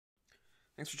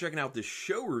Thanks for checking out this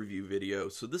show review video.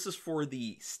 So this is for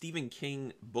the Stephen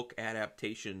King book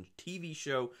adaptation TV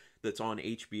show that's on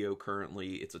HBO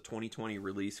currently. It's a 2020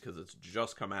 release because it's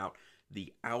just come out,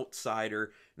 The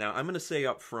Outsider. Now, I'm going to say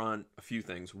up front a few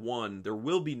things. One, there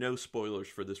will be no spoilers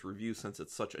for this review since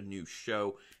it's such a new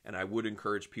show, and I would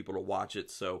encourage people to watch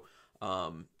it. So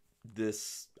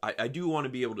I do want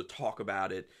to be able to talk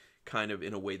about it kind of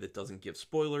in a way that doesn't give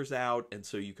spoilers out, and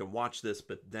so you can watch this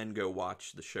but then go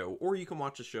watch the show, or you can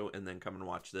watch the show and then come and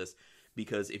watch this,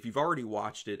 because if you've already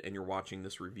watched it and you're watching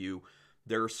this review,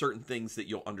 there are certain things that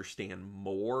you'll understand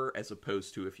more as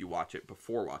opposed to if you watch it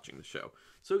before watching the show.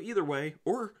 So either way,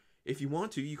 or if you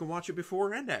want to, you can watch it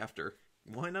before and after.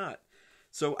 Why not?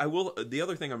 So the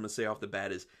other thing I'm going to say off the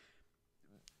bat is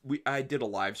I did a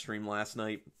live stream last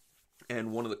night,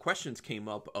 and one of the questions came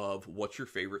up of, what's your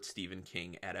favorite Stephen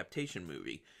King adaptation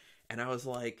movie? And I was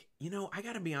like, I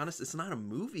gotta be honest, it's not a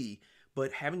movie,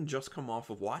 but having just come off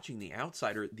of watching The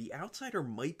Outsider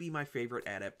might be my favorite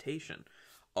adaptation,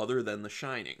 other than The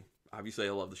Shining. Obviously,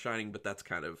 I love The Shining, but that's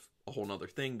kind of a whole nother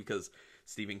thing, because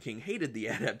Stephen King hated the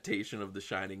adaptation of The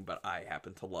Shining, but I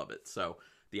happen to love it. So,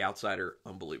 The Outsider,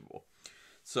 unbelievable.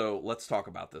 So, let's talk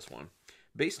about this one.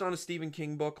 Based on a Stephen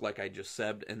King book, like I just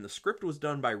said, and the script was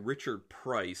done by Richard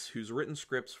Price, who's written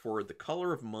scripts for The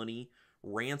Color of Money,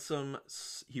 Ransom.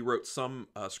 He wrote some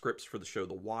scripts for the show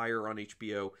The Wire on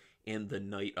HBO, and The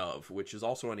Night Of, which is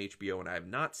also on HBO, and I have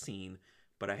not seen,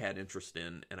 but I had interest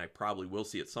in, and I probably will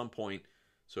see at some point.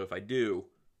 So if I do,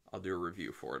 I'll do a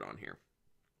review for it on here.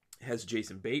 It has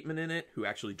Jason Bateman in it, who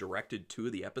actually directed 2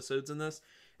 of the episodes in this,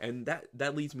 and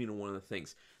that leads me to one of the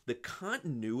things. The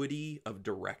continuity of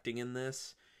directing in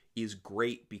this is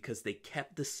great because they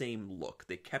kept the same look.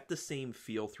 They kept the same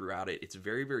feel throughout it. It's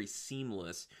very, very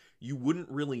seamless. You wouldn't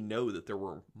really know that there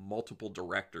were multiple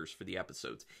directors for the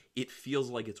episodes. It feels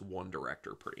like it's one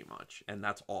director pretty much, and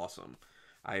that's awesome.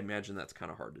 I imagine that's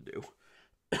kind of hard to do.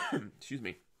 Excuse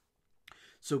me.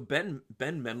 So Ben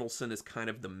Mendelsohn is kind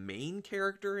of the main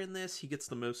character in this. He gets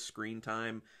the most screen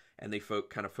time, and they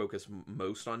kind of focus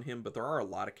most on him, but there are a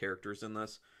lot of characters in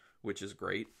this, which is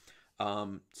great.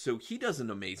 So he does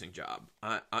an amazing job.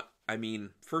 I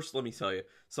mean, first let me tell you,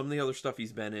 some of the other stuff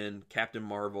he's been in, Captain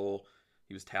Marvel,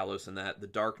 he was Talos in that, The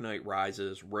Dark Knight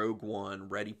Rises, Rogue One,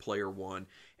 Ready Player One,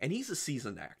 and he's a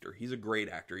seasoned actor. He's a great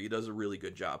actor. He does a really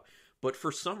good job. But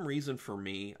for some reason for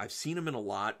me, I've seen him in a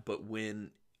lot, but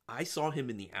when I saw him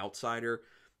in The Outsider,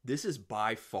 this is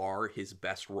by far his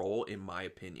best role, in my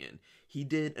opinion. He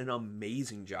did an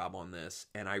amazing job on this,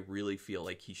 and I really feel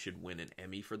like he should win an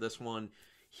Emmy for this one.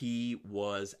 He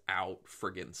was out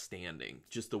friggin' standing.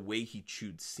 Just the way he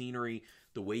chewed scenery,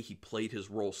 the way he played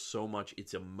his role so much,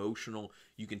 it's emotional.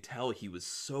 You can tell he was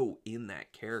so in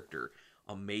that character.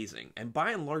 Amazing. And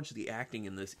by and large, the acting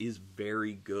in this is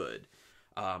very good.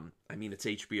 I mean, it's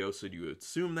HBO, so you would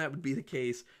assume that would be the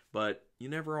case, but you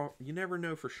never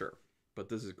know for sure. But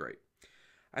this is great.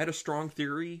 I had a strong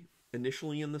theory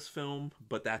initially in this film,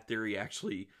 but that theory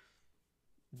actually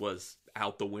was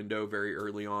out the window very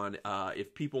early on.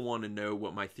 If people want to know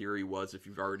what my theory was, if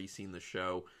you've already seen the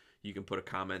show, you can put a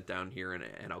comment down here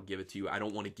and I'll give it to you. I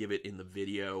don't want to give it in the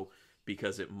video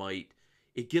because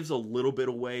it gives a little bit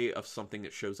away of something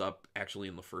that shows up actually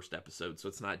in the first episode, so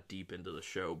it's not deep into the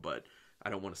show, but I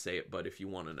don't want to say it, but if you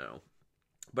want to know.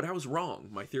 But I was wrong.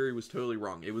 My theory was totally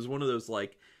wrong. It was one of those,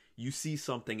 like, you see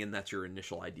something and that's your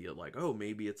initial idea, like, oh,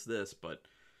 maybe it's this, but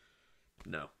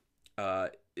no.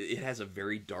 It has a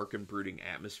very dark and brooding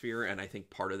atmosphere, and I think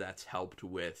part of that's helped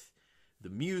with the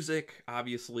music,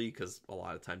 obviously, because a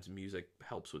lot of times music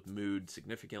helps with mood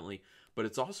significantly, but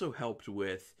it's also helped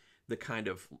with the kind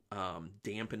of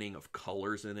dampening of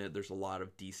colors in it. There's a lot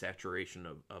of desaturation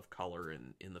of color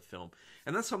in the film,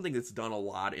 and that's something that's done a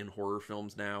lot in horror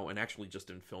films now, and actually just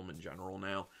in film in general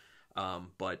now.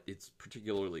 But it's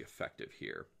particularly effective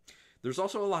here. There's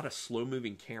also a lot of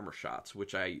slow-moving camera shots,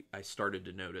 which I started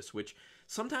to notice, which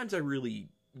sometimes I really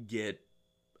get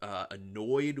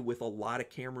annoyed with a lot of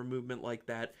camera movement like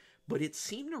that, but it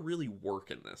seemed to really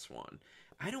work in this one.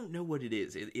 I don't know what it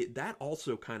is. That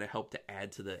also kind of helped to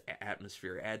add to the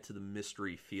atmosphere, add to the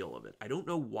mystery feel of it. I don't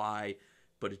know why,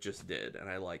 but it just did, and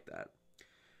I like that.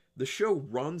 The show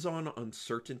runs on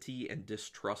uncertainty and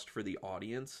distrust for the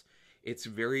audience. It's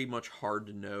very much hard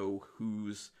to know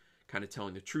who's kind of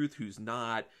telling the truth, who's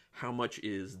not, how much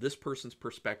is this person's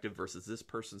perspective versus this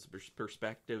person's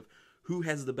perspective, who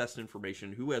has the best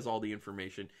information, who has all the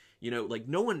information. Like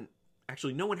no one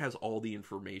has all the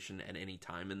information at any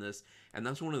time in this, and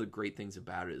that's one of the great things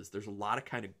about it, is there's a lot of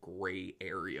kind of gray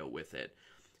area with it.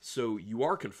 So you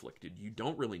are conflicted. You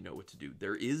don't really know what to do.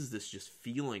 There is this just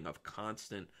feeling of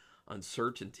constant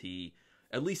uncertainty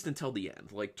at least until the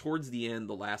end. Like towards the end,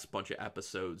 the last bunch of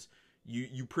episodes,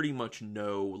 you pretty much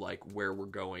know like where we're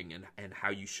going and how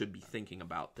you should be thinking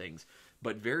about things.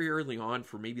 But very early on,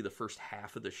 for maybe the first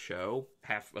half of the show,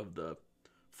 half of the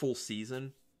full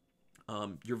season,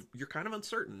 you're kind of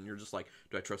uncertain. You're just like,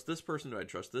 do I trust this person? Do I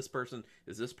trust this person?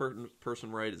 Is this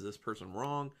person right? Is this person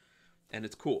wrong? And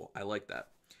it's cool. I like that.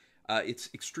 It's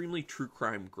extremely true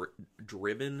crime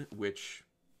driven, which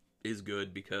is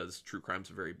good because true crime's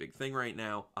a very big thing right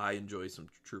now. I enjoy some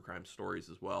true crime stories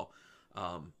as well.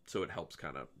 So it helps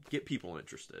kind of get people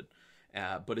interested.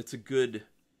 But it's a good,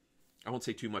 I won't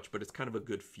say too much, but it's kind of a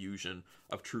good fusion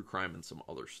of true crime and some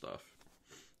other stuff.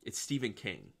 It's Stephen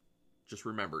King. Just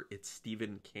remember, it's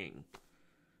Stephen King.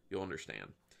 You'll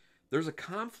understand. There's a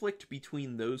conflict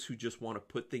between those who just want to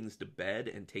put things to bed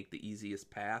and take the easiest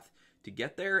path to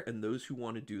get there, and those who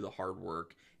want to do the hard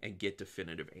work and get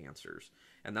definitive answers.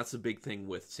 And that's the big thing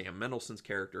with Sam Mendelsohn's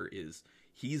character, is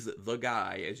he's the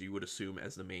guy, as you would assume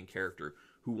as the main character,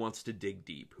 who wants to dig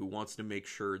deep, who wants to make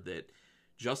sure that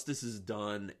justice is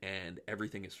done and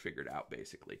everything is figured out,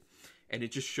 basically. And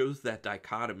it just shows that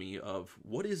dichotomy of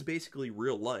what is basically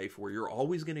real life, where you're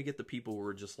always going to get the people who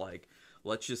are just like,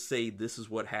 let's just say this is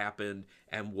what happened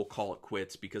and we'll call it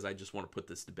quits because I just want to put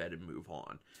this to bed and move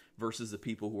on. Versus the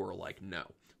people who are like, no,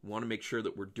 we want to make sure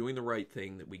that we're doing the right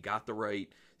thing, that we got the right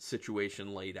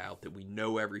situation laid out, that we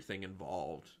know everything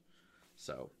involved.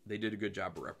 So they did a good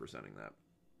job of representing that.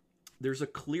 There's a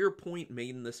clear point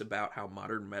made in this about how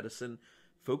modern medicine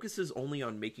focuses only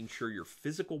on making sure your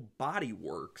physical body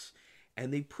works,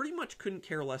 and they pretty much couldn't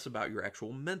care less about your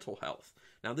actual mental health.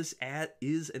 Now, this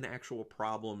is an actual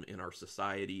problem in our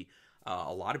society.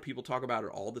 A lot of people talk about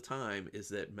it all the time, is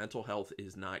that mental health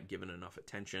is not given enough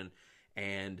attention,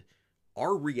 and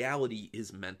our reality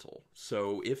is mental.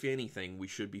 So, if anything, we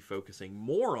should be focusing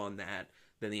more on that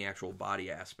than the actual body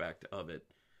aspect of it.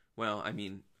 Well, I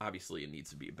mean, obviously it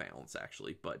needs to be a balance,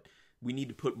 actually, but we need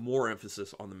to put more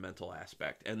emphasis on the mental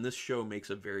aspect. And this show makes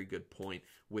a very good point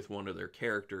with one of their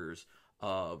characters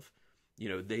of, you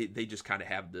know, they just kind of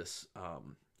have this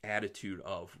attitude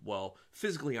of, well,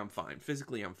 physically I'm fine,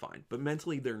 but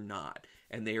mentally they're not.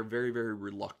 And they are very, very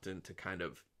reluctant to kind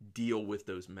of deal with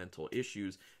those mental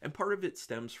issues. And part of it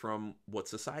stems from what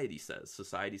society says.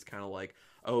 Society's kind of like,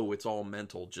 oh, it's all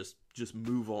mental, just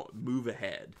move on, move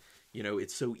ahead. You know,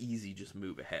 it's so easy, just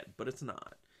move ahead. But it's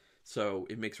not. So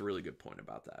it makes a really good point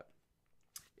about that.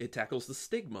 It tackles the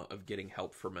stigma of getting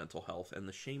help for mental health and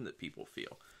the shame that people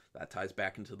feel. That ties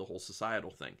back into the whole societal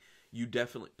thing.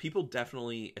 People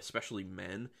definitely, especially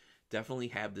men, definitely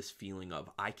have this feeling of,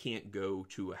 I can't go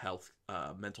to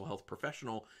a mental health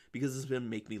professional because it's going to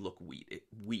make me look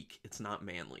weak. It's not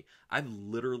manly. I've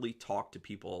literally talked to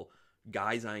people,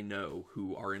 guys I know,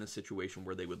 who are in a situation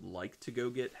where they would like to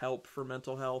go get help for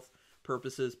mental health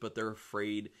purposes, but they're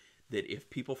afraid that if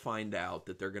people find out,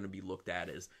 that they're going to be looked at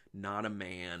as not a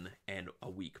man and a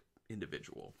weak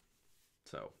individual.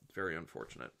 So, it's very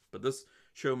unfortunate. But this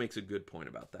show makes a good point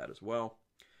about that as well.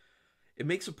 It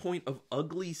makes a point of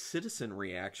ugly citizen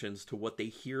reactions to what they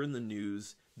hear in the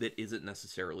news that isn't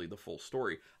necessarily the full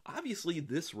story. Obviously,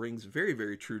 this rings very,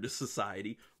 very true to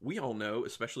society. We all know,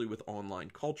 especially with online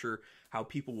culture, how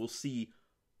people will see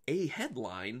a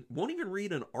headline, won't even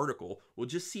read an article, will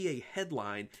just see a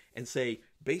headline and say,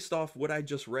 based off what I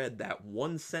just read, that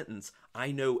one sentence,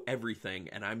 I know everything,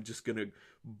 and I'm just going to,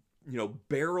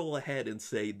 barrel ahead and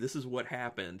say, this is what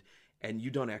happened, and you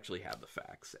don't actually have the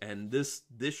facts. And this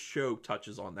show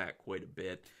touches on that quite a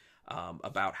bit,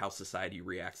 about how society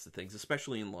reacts to things,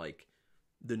 especially in, like,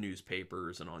 the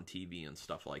newspapers and on TV and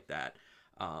stuff like that.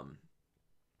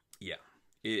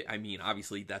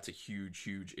 Obviously, that's a huge,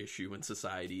 huge issue in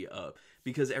society,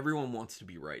 because everyone wants to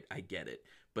be right. I get it.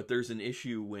 But there's an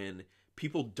issue when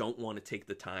people don't want to take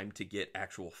the time to get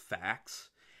actual facts,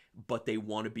 but they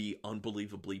want to be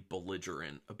unbelievably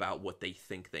belligerent about what they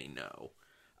think they know.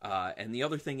 And the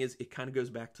other thing is, it kind of goes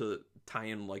back to tie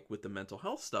in, like, with the mental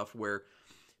health stuff, where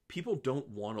people don't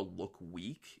want to look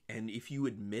weak, and if you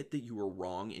admit that you were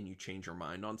wrong and you change your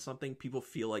mind on something, people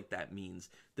feel like that means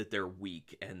that they're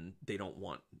weak, and they don't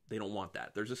want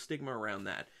that. There's a stigma around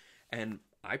that, and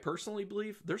I personally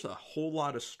believe there's a whole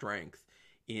lot of strength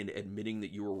in admitting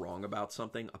that you were wrong about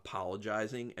something,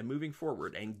 apologizing, and moving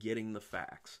forward and getting the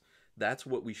facts. That's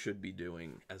what we should be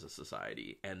doing as a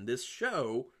society, and this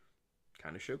show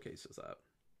kind of showcases that.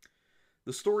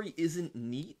 The story isn't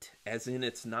neat, as in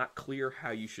it's not clear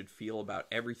how you should feel about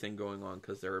everything going on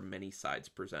because there are many sides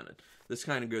presented. This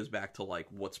kind of goes back to, like,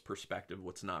 what's perspective,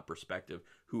 what's not perspective,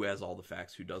 who has all the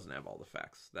facts, who doesn't have all the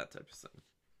facts, that type of thing.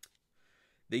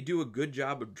 They do a good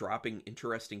job of dropping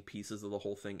interesting pieces of the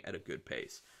whole thing at a good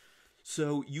pace.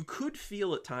 So you could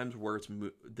feel at times where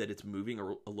that it's moving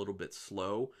a little bit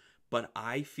slow, but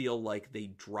I feel like they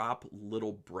drop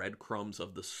little breadcrumbs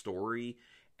of the story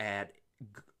at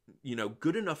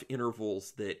good enough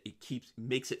intervals that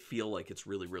makes it feel like it's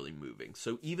really really moving.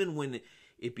 So even when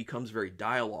it becomes very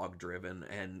dialogue driven,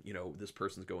 and this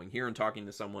person's going here and talking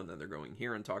to someone, then they're going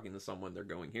here and talking to someone, they're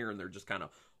going here and they're just kind of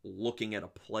looking at a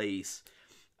place,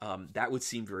 that would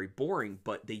seem very boring.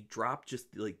 But they drop just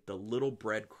like the little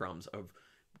breadcrumbs of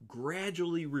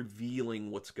gradually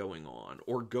revealing what's going on,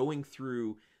 or going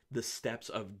through the steps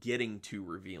of getting to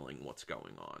revealing what's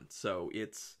going on. So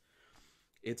it's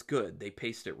good. They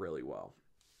paced it really well.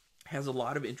 Has a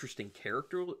lot of interesting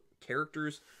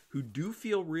characters who do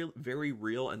feel real, very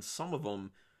real, and some of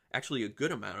them, actually a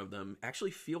good amount of them,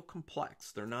 actually feel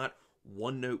complex. They're not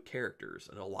one-note characters.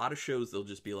 And a lot of shows, they'll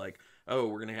just be like, oh,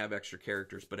 we're going to have extra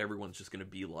characters, but everyone's just going to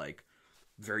be like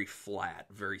very flat,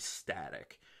 very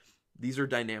static. These are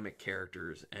dynamic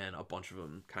characters, and a bunch of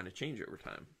them kind of change over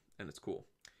time, and it's cool.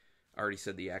 I already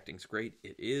said the acting's great.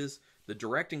 It is. The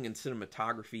directing and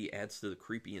cinematography adds to the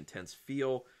creepy, intense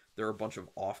feel. There are a bunch of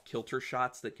off-kilter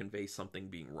shots that convey something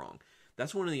being wrong.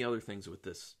 That's one of the other things with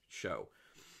this show.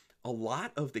 A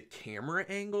lot of the camera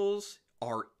angles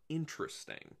are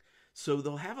interesting. So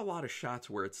they'll have a lot of shots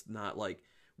where it's not like,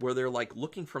 where they're like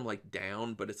looking from like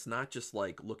down, but it's not just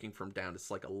like looking from down.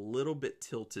 It's like a little bit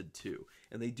tilted too.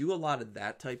 And they do a lot of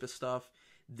that type of stuff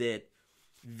that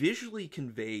visually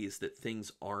conveys that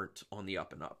things aren't on the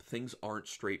up and up. Things aren't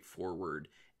straightforward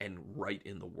and right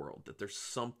in the world. That there's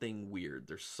something weird.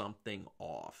 There's something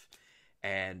off.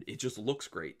 And it just looks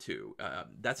great too.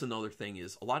 That's another thing,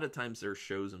 is a lot of times there are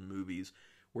shows and movies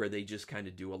where they just kind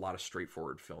of do a lot of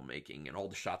straightforward filmmaking and all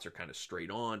the shots are kind of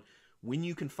straight on. When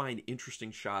you can find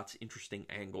interesting shots, interesting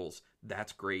angles,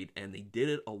 that's great. And they did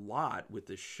it a lot with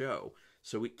this show.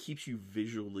 So it keeps you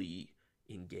visually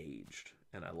engaged.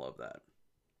 And I love that.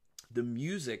 The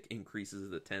music increases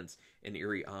the tense and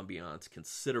eerie ambiance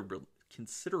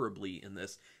considerably in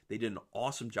this. They did an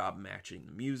awesome job matching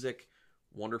the music.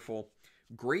 Wonderful.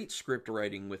 Great script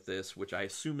writing with this, which I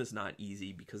assume is not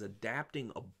easy, because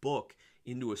adapting a book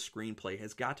into a screenplay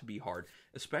has got to be hard,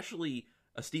 especially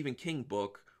a Stephen King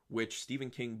book, which Stephen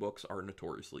King books are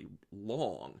notoriously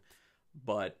long.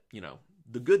 But,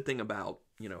 the good thing about,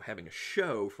 having a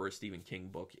show for a Stephen King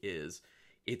book is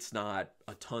it's not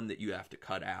a ton that you have to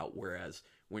cut out, whereas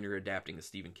when you're adapting a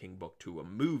Stephen King book to a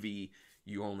movie,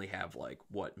 you only have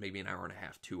maybe an hour and a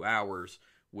half, 2 hours.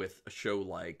 With a show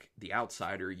like The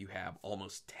Outsider, you have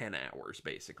almost 10 hours,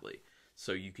 basically.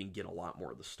 So you can get a lot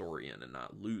more of the story in and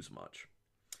not lose much.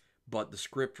 But the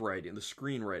script writing, the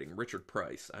screenwriting, Richard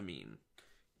Price,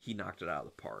 he knocked it out of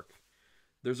the park.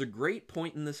 There's a great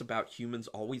point in this about humans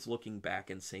always looking back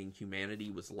and saying humanity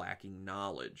was lacking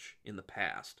knowledge in the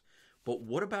past. But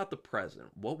what about the present?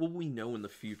 What will we know in the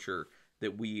future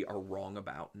that we are wrong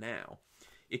about now?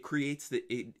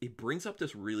 It brings up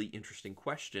this really interesting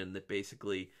question that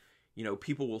basically,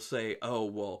 people will say, oh,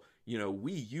 well,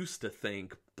 we used to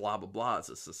think blah, blah, blah as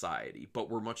a society, but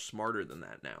we're much smarter than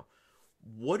that now.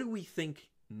 What do we think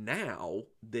now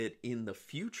that in the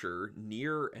future,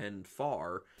 near and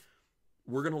far,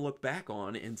 we're going to look back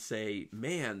on and say,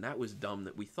 man, that was dumb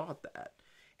that we thought that?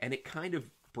 And it kind of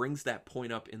brings that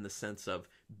point up in the sense of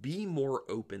be more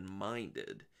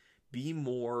open-minded, be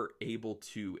more able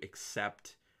to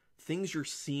accept things you're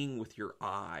seeing with your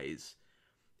eyes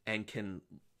and can,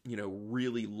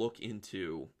 really look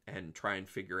into and try and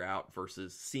figure out,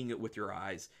 versus seeing it with your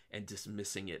eyes and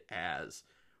dismissing it as,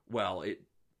 well,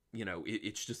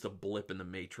 it's just a blip in the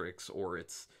matrix, or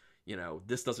it's,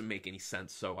 this doesn't make any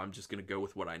sense, so I'm just going to go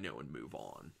with what I know and move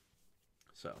on.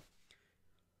 So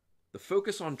the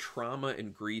focus on trauma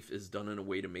and grief is done in a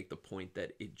way to make the point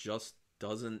that it just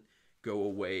doesn't go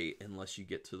away unless you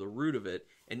get to the root of it,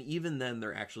 and even then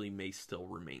there actually may still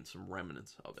remain some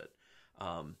remnants of it.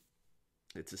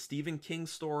 It's a Stephen King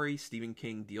story. Stephen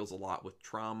King deals a lot with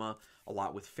trauma, a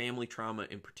lot with family trauma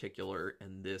in particular,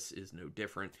 and this is no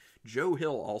different. Joe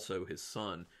Hill, also his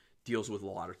son, deals with a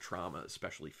lot of trauma,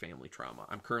 especially family trauma.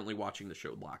 I'm currently watching the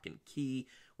show Lock and Key,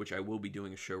 which I will be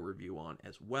doing a show review on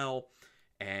as well,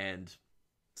 and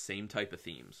same type of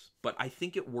themes. But I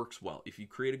think it works well. If you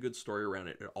create a good story around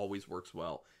it, it always works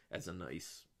well as a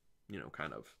nice,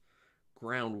 kind of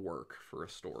groundwork for a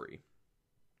story.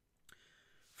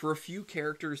 For a few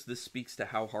characters, this speaks to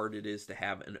how hard it is to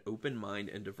have an open mind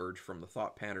and diverge from the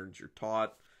thought patterns you're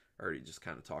taught. I already just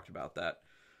kind of talked about that.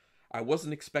 I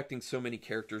wasn't expecting so many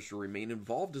characters to remain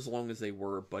involved as long as they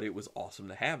were, but it was awesome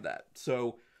to have that.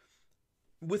 So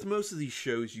with most of these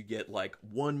shows, you get like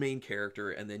one main character,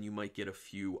 and then you might get a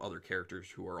few other characters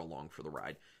who are along for the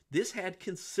ride. This had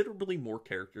considerably more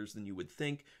characters than you would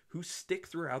think who stick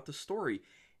throughout the story.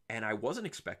 And I wasn't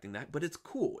expecting that, but it's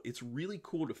cool. It's really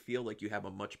cool to feel like you have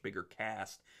a much bigger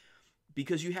cast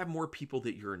because you have more people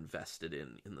that you're invested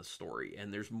in the story.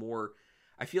 And there's more.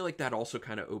 I feel like that also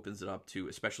kind of opens it up to,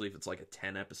 especially if it's like a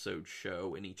 10-episode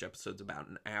show and each episode's about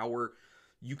an hour,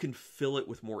 you can fill it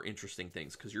with more interesting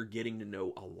things because you're getting to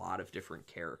know a lot of different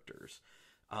characters.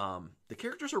 The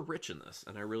characters are rich in this,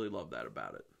 and I really love that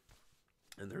about it.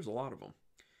 And there's a lot of them.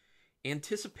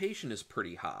 Anticipation is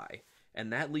pretty high,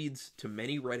 and that leads to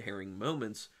many red herring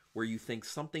moments where you think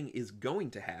something is going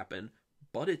to happen,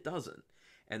 but it doesn't.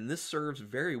 And this serves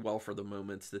very well for the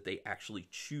moments that they actually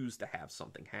choose to have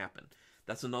something happen.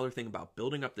 That's another thing about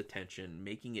building up the tension,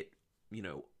 making it,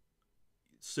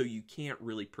 so you can't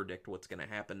really predict what's going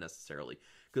to happen necessarily.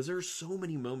 Because there are so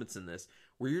many moments in this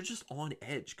where you're just on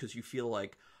edge because you feel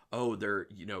like, oh,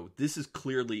 this is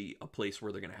clearly a place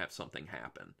where they're going to have something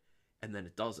happen. And then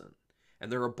it doesn't.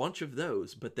 And there are a bunch of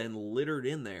those, but then littered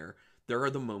in there are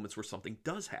the moments where something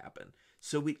does happen.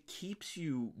 So it keeps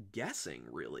you guessing,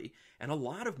 really. And a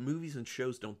lot of movies and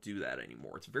shows don't do that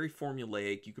anymore. It's very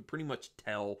formulaic. You could pretty much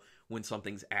tell when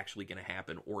something's actually going to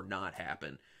happen or not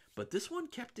happen. But this one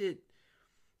kept it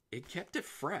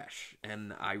fresh,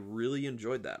 and I really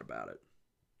enjoyed that about it.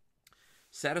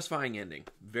 Satisfying ending.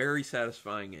 Very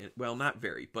satisfying. Well, not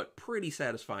very, but pretty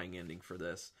satisfying ending for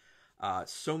this.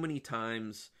 So many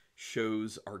times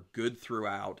shows are good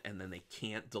throughout, and then they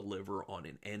can't deliver on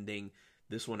an ending.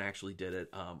 This one actually did it.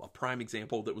 A prime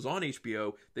example that was on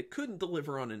HBO that couldn't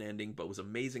deliver on an ending, but was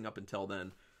amazing up until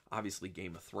then. Obviously,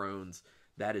 Game of Thrones.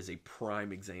 That is a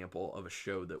prime example of a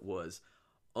show that was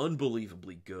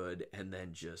unbelievably good and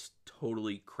then just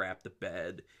totally crapped the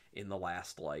bed in the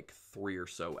last 3 or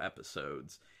so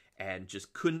episodes and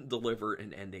just couldn't deliver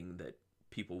an ending that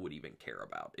people would even care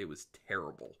about. It was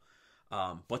terrible.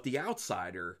 But The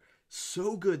Outsider,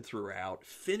 so good throughout,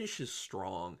 finishes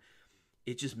strong.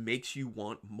 It just makes you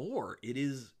want more. It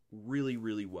is really,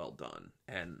 really well done.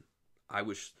 And I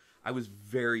was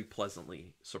very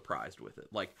pleasantly surprised with it.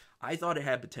 I thought it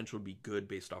had potential to be good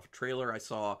based off a trailer I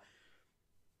saw.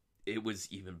 It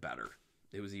was even better.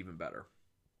 It was even better.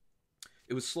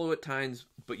 It was slow at times,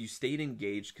 but you stayed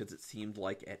engaged because it seemed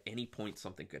like at any point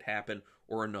something could happen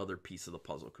or another piece of the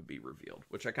puzzle could be revealed,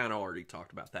 which I kind of already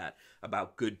talked about that,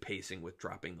 about good pacing with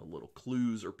dropping the little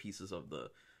clues or pieces of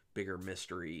the bigger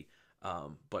mystery,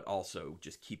 but also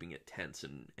just keeping it tense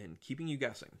and keeping you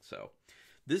guessing. So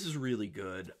this is really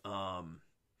good.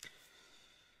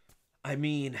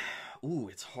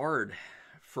 It's hard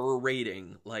for a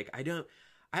rating.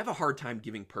 I have a hard time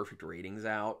giving perfect ratings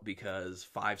out because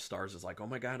 5 stars is oh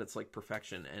my God, it's like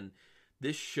perfection. And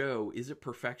this show, is it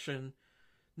perfection?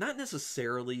 Not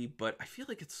necessarily, but I feel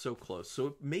like it's so close. So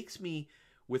it makes me,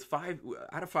 with 5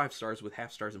 out of 5 stars with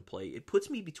half stars in play, it puts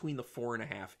me between the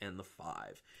 4.5 and the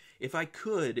 5. If I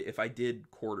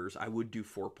did quarters, I would do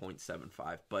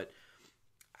 4.75, but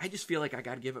I just feel like I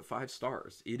got to give it 5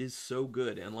 stars. It is so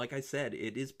good. And like I said,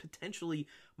 it is potentially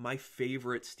my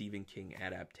favorite Stephen King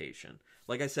adaptation.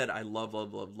 Like I said, I love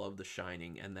The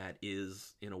Shining, and that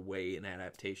is, in a way, an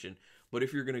adaptation. But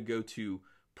if you're going to go to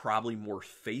probably more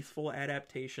faithful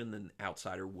adaptation, then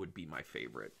Outsider would be my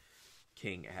favorite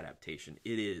King adaptation.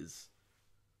 It is...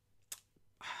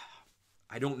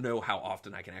 I don't know how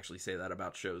often I can actually say that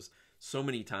about shows. So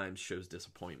many times shows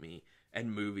disappoint me,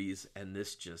 and movies, and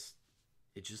this just...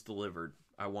 It just delivered.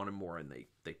 I wanted more, and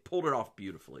they pulled it off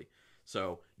beautifully.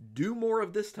 So do more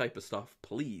of this type of stuff,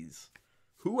 please.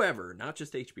 Whoever, not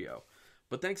just HBO.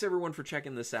 But thanks, everyone, for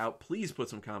checking this out. Please put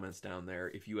some comments down there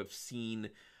if you have seen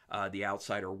The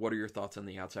Outsider. What are your thoughts on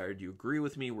The Outsider? Do you agree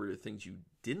with me? Were there things you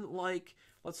didn't like?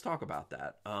 Let's talk about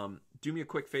that. Do me a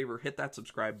quick favor. Hit that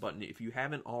subscribe button if you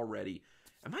haven't already.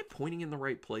 Am I pointing in the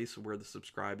right place where the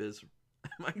subscribe is?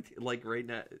 Am I, right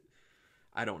now...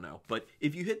 I don't know. But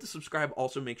if you hit the subscribe,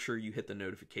 also make sure you hit the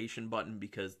notification button,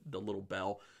 because the little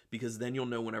bell, because then you'll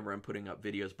know whenever I'm putting up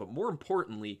videos. But more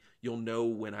importantly, you'll know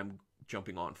when I'm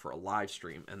jumping on for a live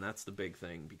stream. And that's the big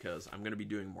thing, because I'm going to be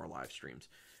doing more live streams.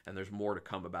 And there's more to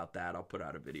come about that. I'll put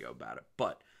out a video about it.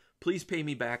 But please pay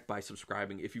me back by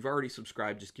subscribing. If you've already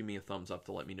subscribed, just give me a thumbs up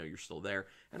to let me know you're still there.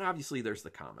 And obviously, there's the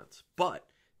comments. But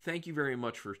thank you very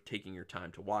much for taking your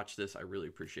time to watch this. I really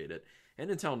appreciate it. And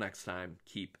until next time,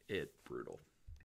 keep it brutal.